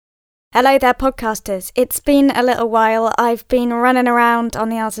Hello there, podcasters. It's been a little while. I've been running around on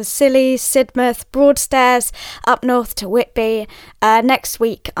the Isles of Scilly, Sidmouth, Broadstairs, up north to Whitby. Next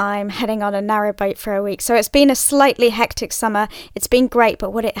week, I'm heading on a narrowboat for a week. So it's been a slightly hectic summer. It's been great,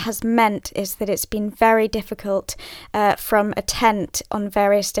 but what it has meant is that it's been very difficult from a tent on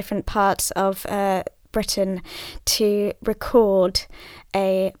various different parts of Britain to record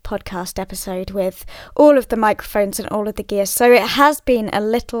a podcast episode with all of the microphones and all of the gear. So it has been a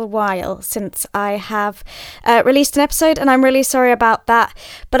little while since I have released an episode, and I'm really sorry about that.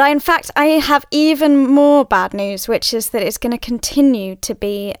 But I have even more bad news, which is that it's going to continue to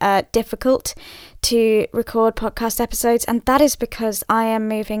be difficult to record podcast episodes, and that is because I am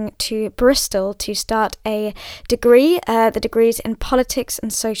moving to Bristol to start a degree. The degree's in politics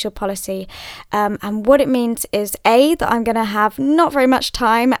and social policy, and what it means is A, that I'm going to have not very much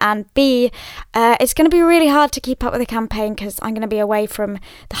time, and B, it's going to be really hard to keep up with the campaign because I'm going to be away from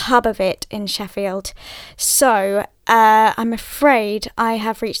the hub of it in Sheffield. So I'm afraid I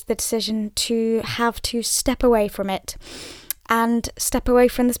have reached the decision to have to step away from it and step away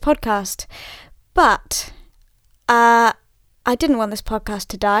from this podcast. But I didn't want this podcast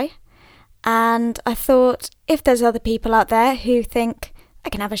to die, and I thought if there's other people out there who think I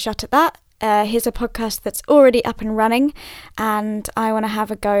can have a shot at that, here's a podcast that's already up and running, and I want to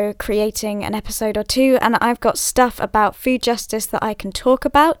have a go creating an episode or two, and I've got stuff about food justice that I can talk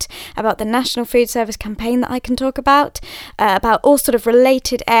about the National Food Service campaign that I can talk about all sort of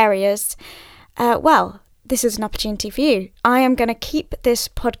related areas. This is an opportunity for you. I am going to keep this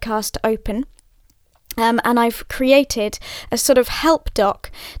podcast open. And I've created a sort of help doc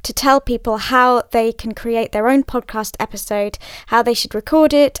to tell people how they can create their own podcast episode, how they should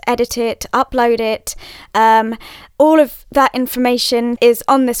record it, edit it, upload it. All of that information is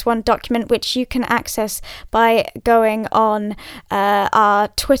on this one document, which you can access by going on our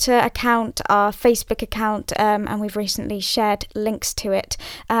Twitter account, our Facebook account, and we've recently shared links to it.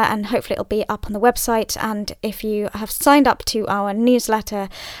 And hopefully it'll be up on the website. And if you have signed up to our newsletter,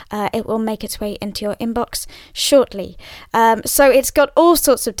 it will make its way into your inbox shortly. So it's got all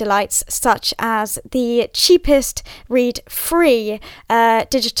sorts of delights, such as the cheapest read-free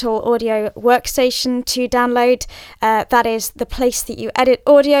digital audio workstation to download. That is the place that you edit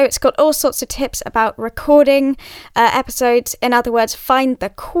audio. It's got all sorts of tips about recording episodes. In other words, find the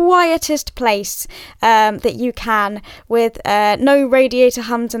quietest place that you can with no radiator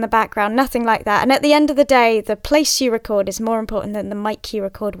hums in the background, nothing like that. And at the end of the day, the place you record is more important than the mic you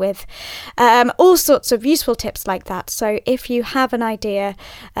record with. All sorts of useful tips like that. So if you have an idea,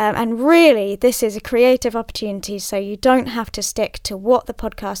 and really this is a creative opportunity, so you don't have to stick to what the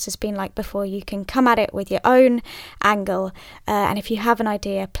podcast has been like before. You can come at it with your own angle, and if you have an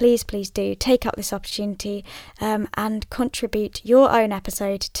idea, please do take up this opportunity and contribute your own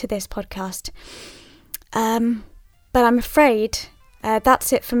episode to this podcast. But I'm afraid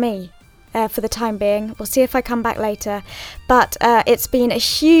that's it for me. For the time being. We'll see if I come back later, but it's been a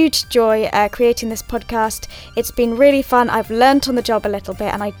huge joy creating this podcast. It's been really fun. I've learnt on the job a little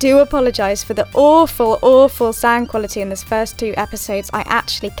bit, and I do apologise for the awful sound quality in this first 2 episodes. I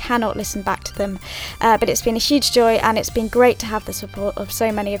actually cannot listen back to them, but it's been a huge joy, and it's been great to have the support of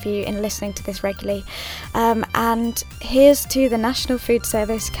so many of you in listening to this regularly. And here's to the National Food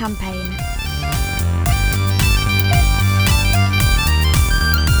Service campaign.